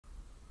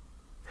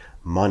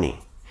Money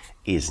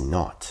is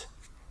not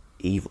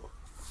evil.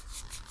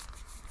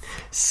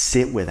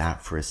 Sit with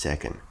that for a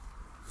second.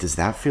 Does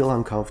that feel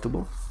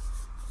uncomfortable?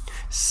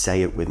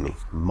 Say it with me.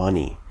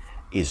 Money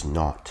is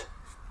not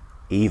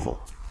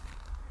evil.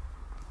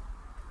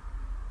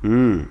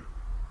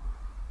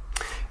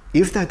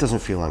 If that doesn't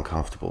feel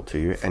uncomfortable to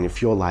you, and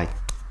if you're like,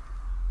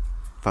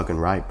 fucking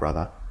right,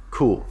 brother,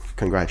 cool,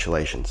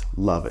 congratulations,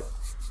 love it.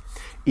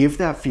 If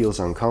that feels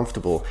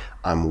uncomfortable,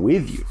 I'm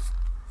with you.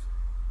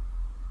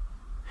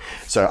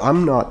 So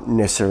I'm not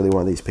necessarily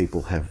one of these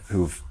people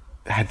who've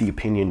had the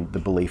opinion, the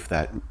belief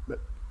that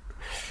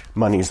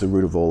money is the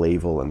root of all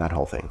evil and that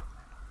whole thing.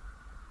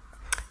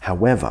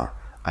 However,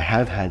 I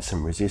have had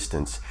some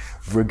resistance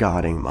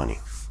regarding money.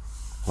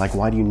 Like,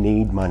 why do you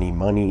need money?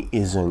 Money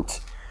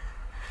isn't,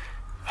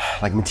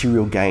 like,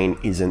 material gain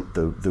isn't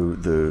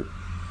the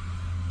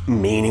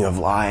meaning of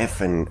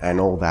life and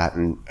all that.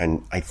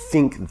 And I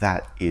think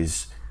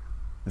that's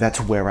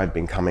where I've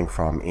been coming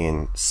from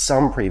in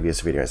some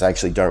previous videos. I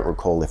actually don't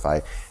recall if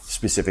I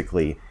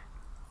specifically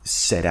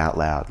said out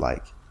loud,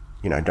 like,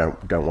 you know,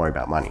 don't worry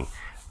about money.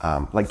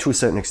 Like, to a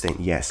certain extent,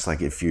 yes.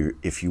 Like, if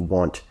you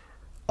want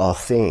a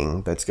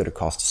thing that's going to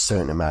cost a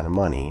certain amount of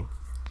money,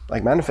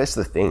 like, manifest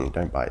the thing,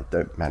 don't buy it,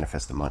 don't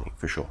manifest the money,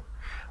 for sure.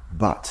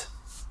 But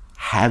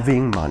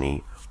having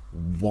money,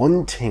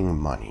 wanting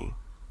money,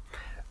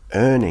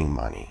 earning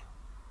money,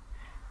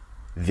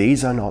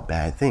 these are not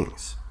bad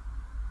things.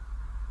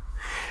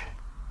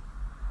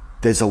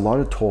 There's a lot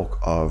of talk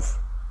of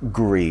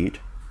greed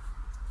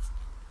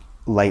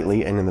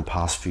lately and in the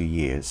past few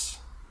years.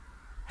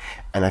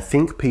 And I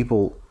think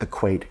people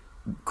equate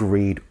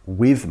greed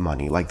with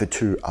money, like the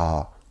two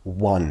are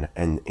one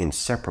and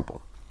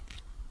inseparable.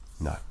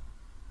 No.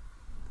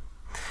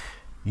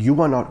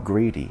 You are not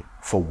greedy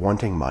for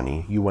wanting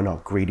money. You are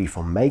not greedy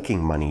for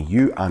making money.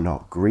 You are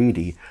not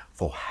greedy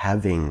for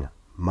having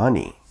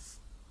money.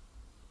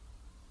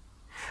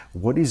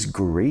 What is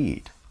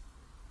greed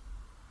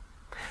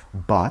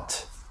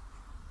but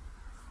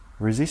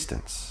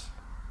resistance?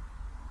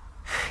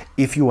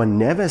 If you are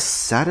never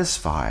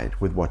satisfied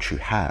with what you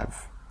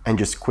have, and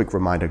just quick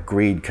reminder,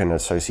 greed can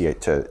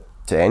associate to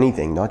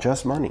anything, not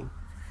just money.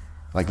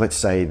 Like, let's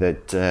say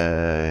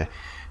that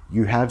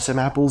you have some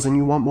apples and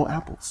you want more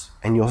apples,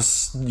 and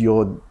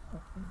your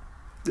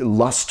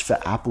lust for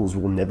apples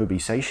will never be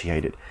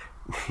satiated.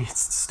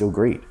 It's still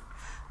greed.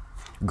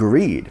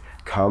 Greed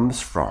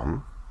comes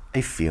from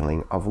a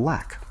feeling of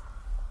lack.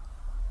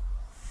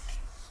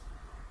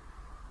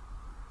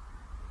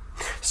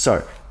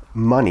 So,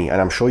 money, and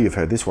I'm sure you've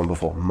heard this one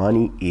before,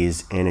 money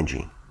is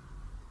energy,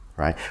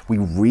 right? We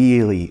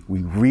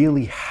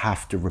really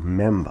have to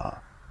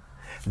remember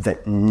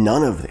that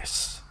none of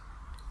this,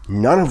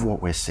 none of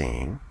what we're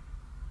seeing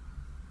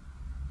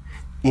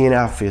in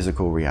our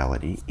physical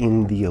reality,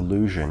 in the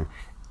illusion,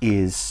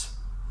 is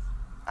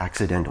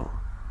accidental.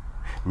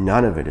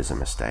 None of it is a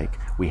mistake.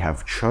 We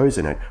have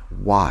chosen it.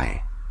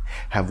 Why?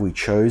 Have we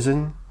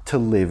chosen to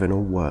live in a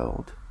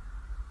world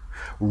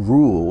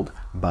ruled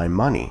by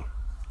money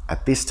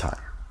at this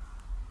time?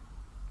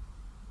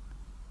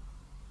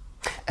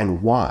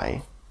 And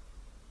why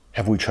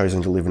have we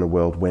chosen to live in a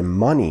world where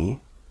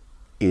money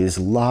is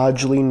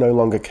largely no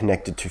longer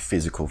connected to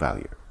physical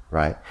value,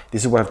 right?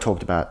 This is what I've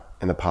talked about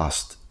in the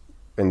past,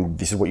 and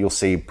this is what you'll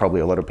see probably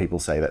a lot of people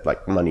say, that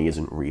like money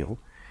isn't real.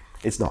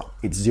 It's not.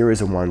 It's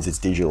zeros and ones, it's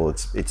digital,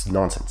 it's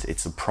nonsense.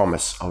 It's a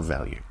promise of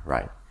value,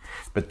 right?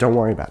 But don't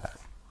worry about that.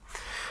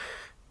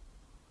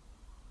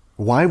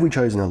 Why have we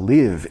chosen to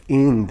live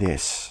in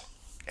this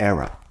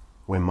era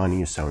where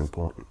money is so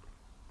important?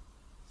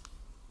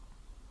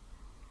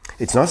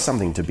 It's not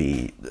something to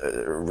be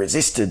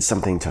resisted,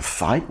 something to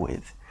fight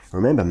with.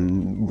 Remember,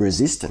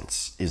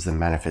 resistance is the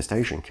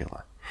manifestation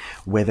killer.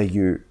 Whether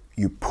you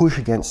push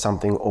against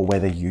something or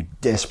whether you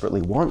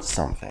desperately want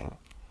something,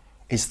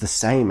 it's the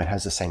same, it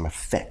has the same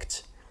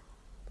effect.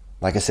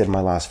 Like I said in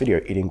my last video,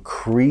 it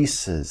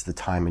increases the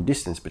time and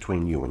distance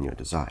between you and your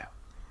desire.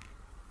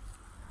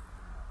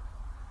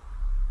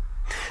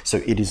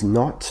 So it is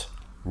not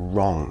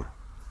wrong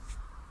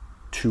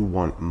to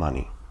want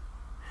money.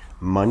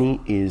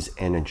 Money is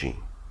energy.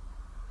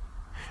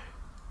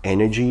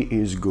 Energy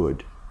is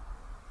good.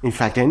 In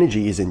fact,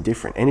 energy is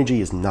indifferent. Energy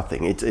is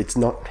nothing. It's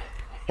not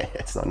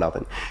it's not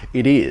nothing.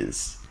 It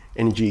is.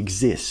 Energy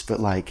exists, but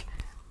like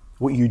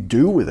what you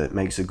do with it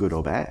makes it good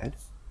or bad.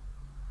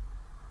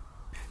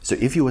 So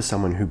if you are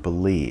someone who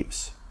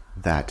believes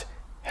that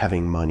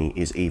having money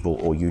is evil,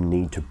 or you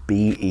need to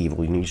be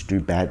evil, you need to do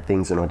bad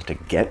things in order to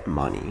get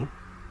money,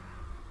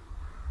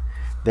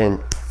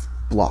 then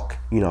block.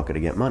 You're not going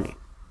to get money.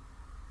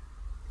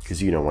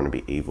 Because you don't want to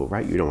be evil,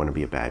 right? You don't want to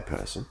be a bad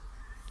person.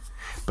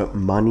 But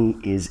money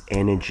is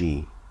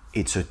energy.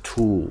 It's a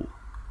tool.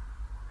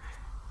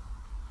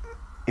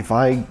 If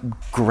I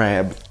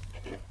grab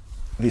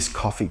this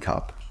coffee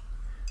cup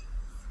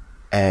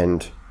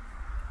and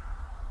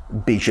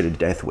beat you to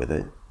death with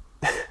it,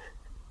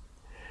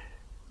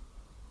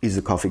 is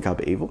the coffee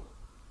cup evil?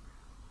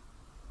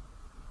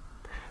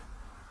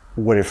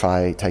 What if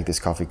I take this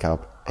coffee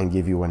cup and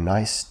give you a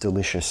nice,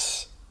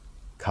 delicious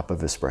cup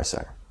of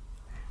espresso.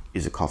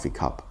 Is a coffee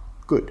cup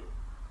good?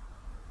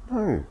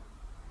 No.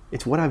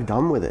 It's what I've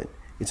done with it.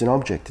 It's an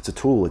object, it's a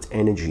tool, it's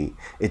energy.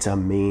 It's a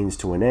means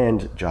to an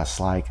end, just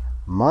like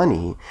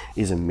money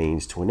is a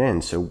means to an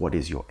end. So what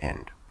is your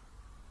end?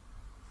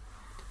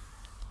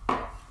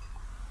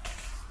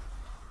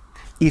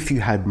 If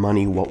you had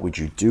money, what would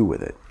you do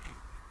with it?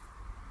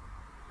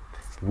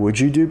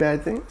 Would you do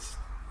bad things?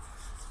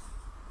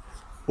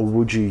 Or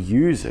would you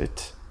use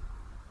it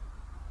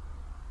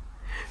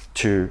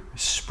to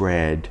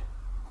spread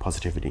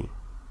positivity,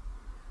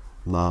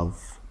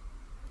 love,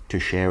 to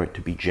share it,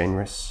 to be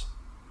generous?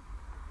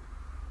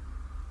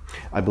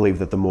 I believe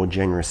that the more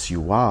generous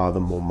you are, the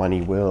more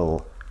money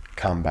will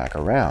come back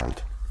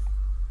around.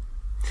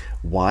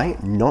 Why?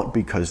 Not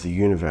because the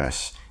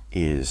universe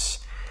is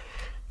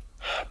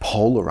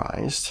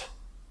polarized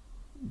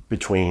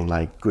between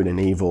like good and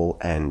evil,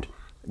 and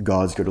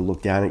God's got to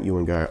look down at you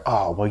and go,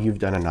 oh, well, you've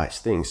done a nice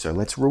thing, so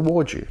let's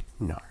reward you.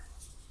 No.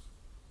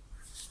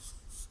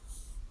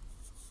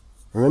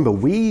 Remember,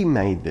 we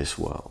made this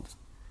world.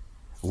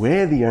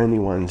 We're the only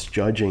ones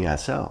judging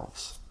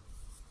ourselves.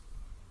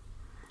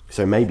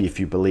 So maybe if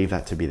you believe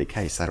that to be the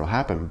case, that'll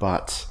happen.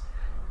 But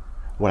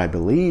what I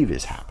believe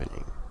is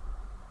happening,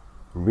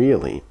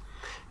 really,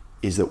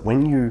 is that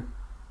when you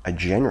are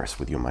generous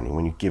with your money,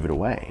 when you give it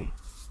away,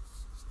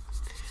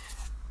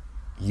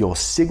 you're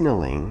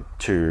signaling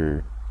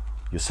to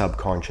your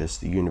subconscious,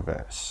 the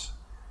universe,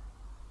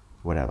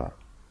 whatever,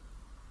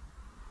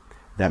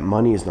 that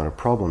money is not a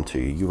problem to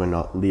you. You are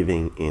not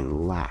living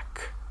in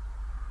lack.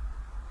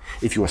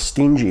 If you're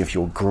stingy, if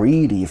you're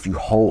greedy, if you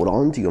hold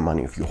on to your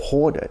money, if you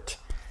hoard it,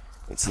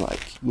 it's like,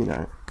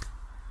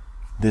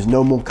 there's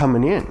no more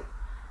coming in.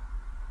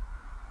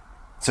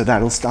 So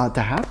that'll start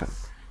to happen.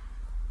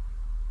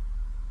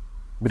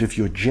 But if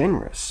you're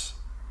generous,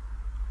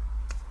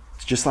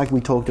 it's just like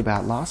we talked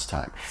about last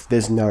time.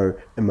 There's no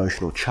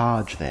emotional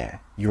charge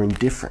there. You're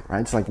indifferent,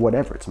 right? It's like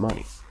whatever, it's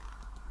money.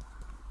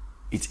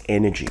 It's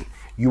energy.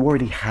 You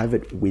already have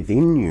it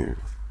within you.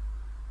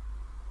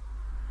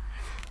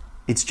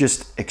 It's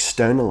just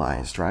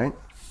externalized, right?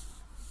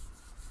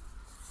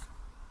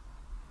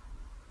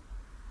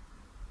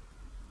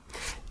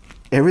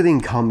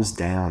 Everything comes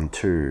down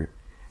to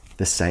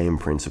the same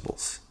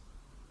principles.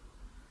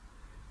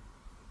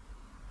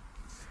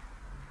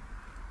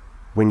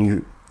 When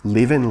you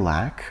live in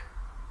lack,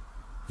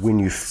 when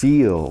you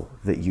feel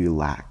that you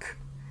lack,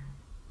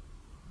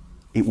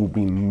 it will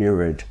be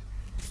mirrored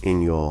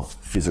in your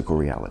physical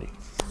reality.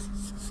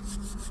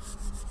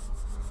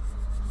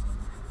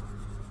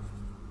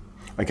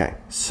 Okay,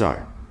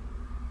 so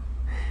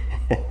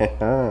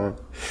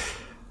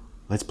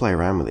let's play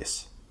around with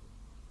this.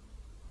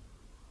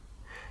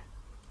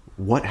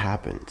 What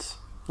happens?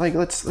 Like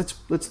let's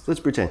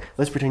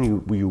pretend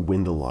you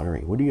win the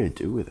lottery. What are you gonna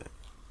do with it?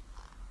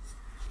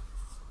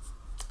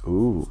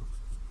 Ooh,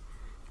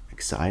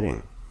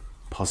 exciting.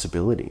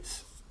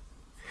 Possibilities.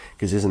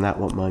 Because isn't that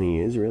what money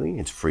is, really?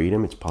 It's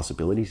freedom, it's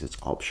possibilities, it's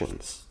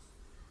options.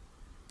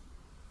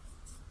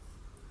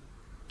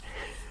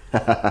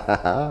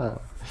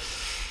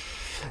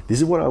 This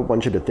is what I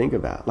want you to think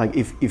about. Like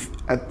if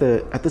at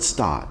the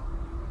start,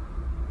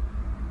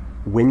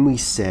 when we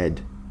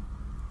said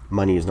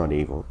money is not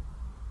evil,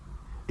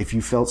 if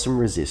you felt some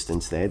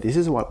resistance there, this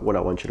is what I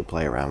want you to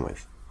play around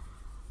with.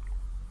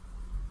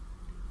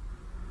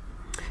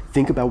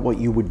 Think about what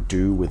you would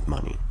do with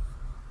money.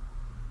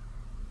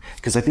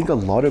 Because I think a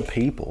lot of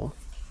people,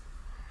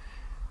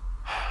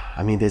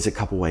 I mean, there's a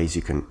couple ways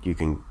you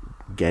can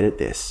get at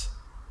this.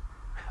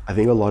 I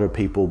think a lot of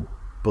people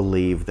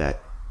believe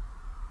that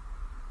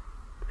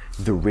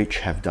the rich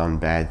have done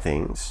bad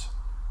things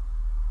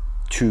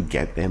to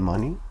get their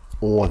money,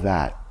 or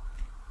that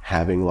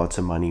having lots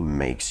of money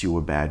makes you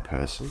a bad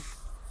person.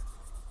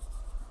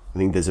 I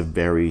think there's a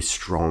very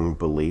strong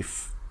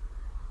belief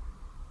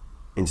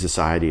in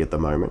society at the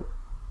moment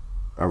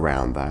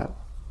around that.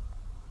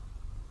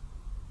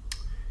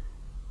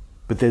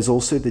 But there's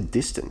also the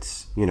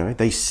distance,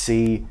 they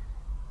see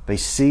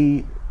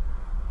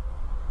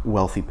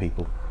wealthy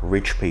people,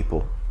 rich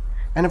people,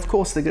 and of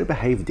course they're going to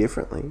behave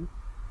differently.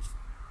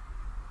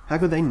 How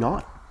could they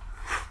not,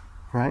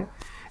 right?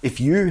 If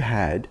you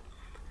had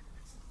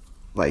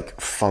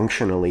like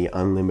functionally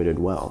unlimited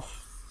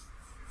wealth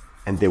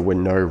and there were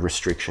no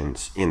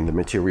restrictions in the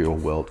material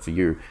world for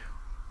you,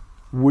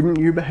 wouldn't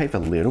you behave a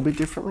little bit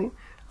differently?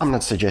 I'm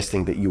not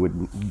suggesting that you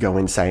would go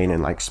insane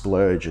and like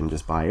splurge and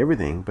just buy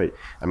everything, but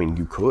I mean,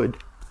 you could,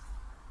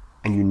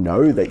 and you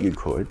know that you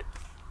could.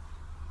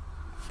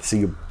 So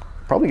you're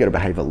probably going to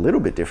behave a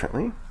little bit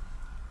differently.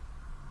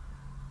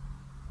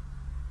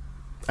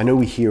 I know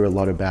we hear a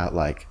lot about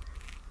like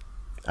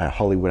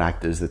Hollywood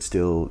actors that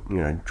still,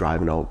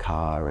 drive an old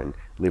car and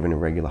live in a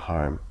regular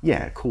home.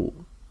 Yeah,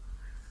 cool.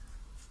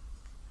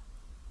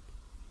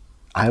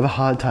 I have a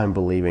hard time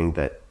believing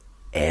that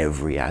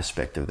every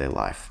aspect of their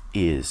life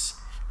is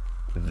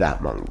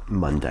that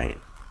mundane.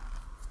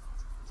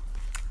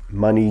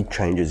 Money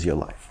changes your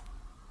life.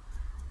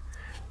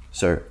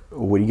 So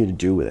what are you going to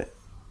do with it?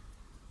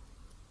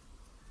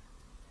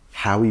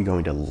 how are you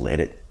going to let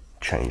it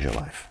change your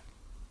life?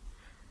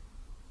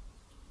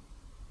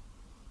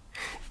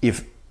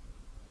 If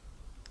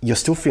you're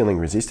still feeling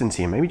resistance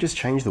here, maybe just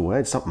change the word.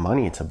 It's not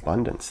money, it's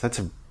abundance. That's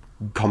a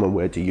common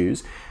word to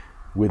use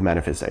with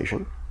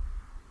manifestation.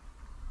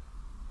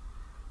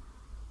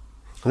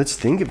 Let's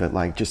think of it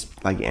like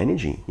just like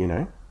energy, you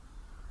know?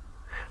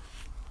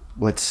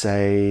 Let's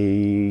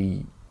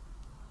say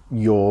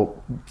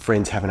your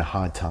friend's having a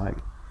hard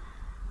time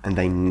and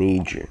they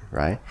need you,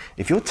 right?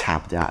 If you're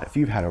tapped out, if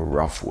you've had a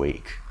rough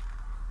week,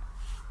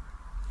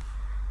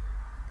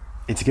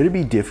 it's going to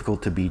be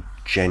difficult to be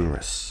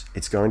generous.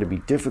 It's going to be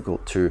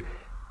difficult to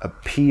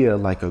appear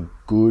like a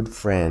good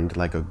friend,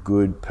 like a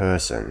good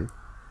person,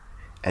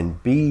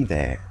 and be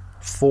there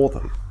for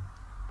them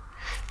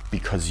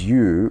because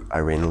you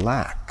are in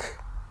lack.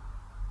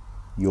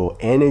 Your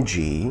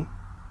energy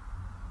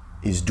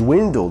is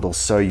dwindled, or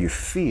so you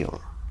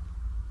feel.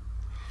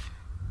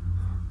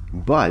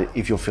 But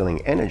if you're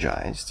feeling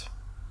energized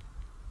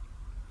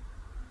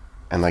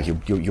and like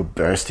you're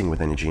bursting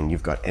with energy and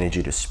you've got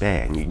energy to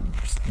spare and you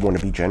just want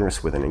to be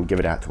generous with it and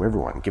give it out to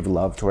everyone, give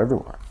love to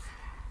everyone,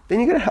 then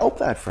you're going to help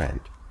that friend.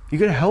 You're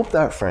going to help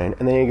that friend,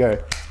 and then you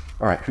go,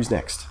 all right, who's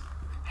next?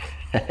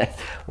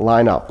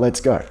 Line up, let's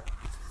go.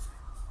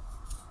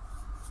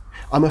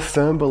 I'm a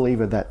firm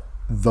believer that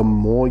the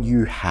more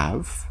you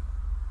have,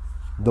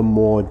 the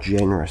more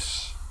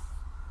generous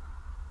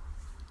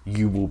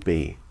you will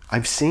be.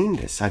 I've seen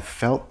this, I've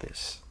felt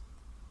this.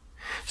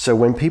 So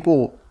when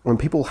people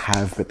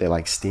have but they're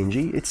like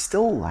stingy, it's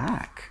still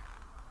lack.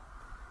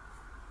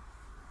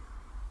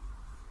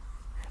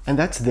 And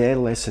that's their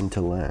lesson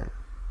to learn,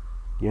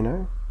 you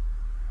know?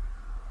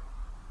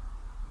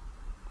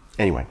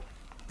 Anyway,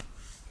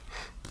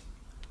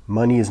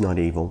 money is not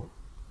evil.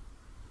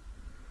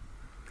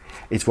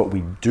 It's what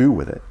we do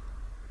with it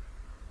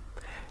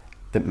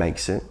that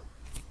makes it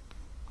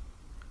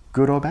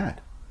good or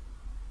bad.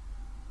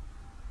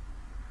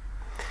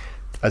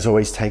 As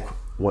always, take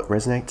what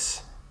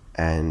resonates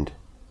and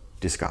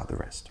discard the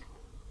rest.